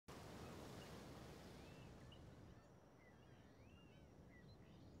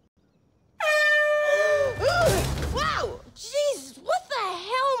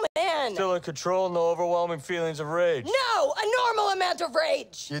still in control, no overwhelming feelings of rage. No! A normal amount of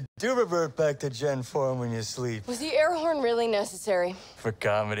rage! You do revert back to Gen form when you sleep. Was the air horn really necessary? For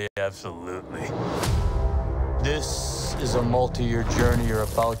comedy, absolutely. This is a multi-year journey you're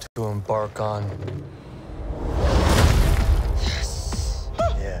about to embark on. Yes!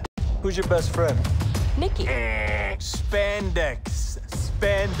 Yeah. Who's your best friend? Nikki. Spandex.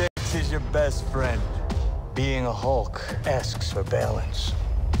 Spandex is your best friend. Being a Hulk asks for balance.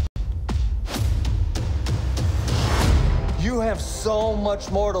 You have so much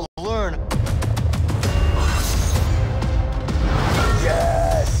more to learn.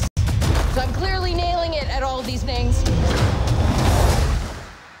 Yes! So I'm clearly nailing it at all these things.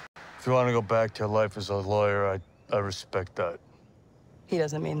 If you want to go back to your life as a lawyer, I respect that. He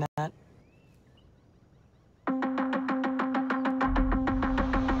doesn't mean that.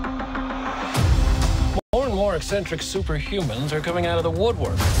 More and more eccentric superhumans are coming out of the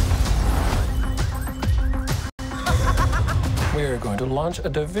woodwork. We're going to launch a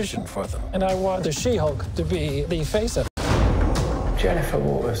division for them. And I want the She-Hulk to be the face of it. Jennifer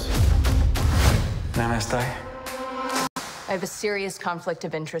Waters. Namaste. I have a serious conflict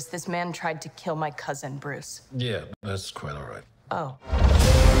of interest. This man tried to kill my cousin, Bruce. Yeah, that's quite all right. Oh.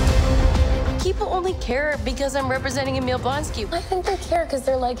 People only care because I'm representing Emil Blonsky. I think they care because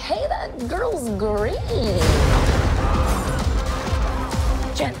they're like, hey, that girl's green.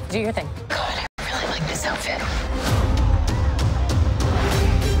 Jen, do your thing. God, I really like this outfit.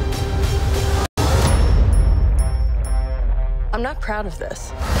 I'm not proud of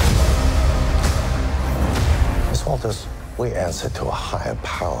this. Miss Walters, we answer to a higher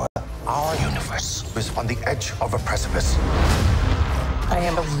power. Our universe is on the edge of a precipice. I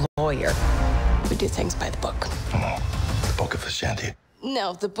am a lawyer. We do things by the book. The Book of Ashanti.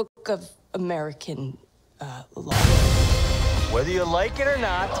 No, the book of American law. Whether you like it or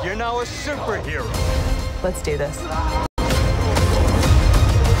not, you're now a superhero. Let's do this.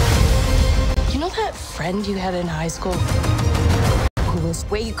 You know that friend you had in high school? Who was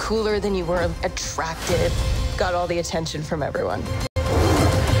way cooler than you were, attractive, got all the attention from everyone.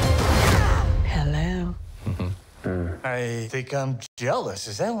 Hello. I think I'm jealous.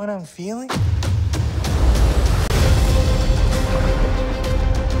 Is that what I'm feeling?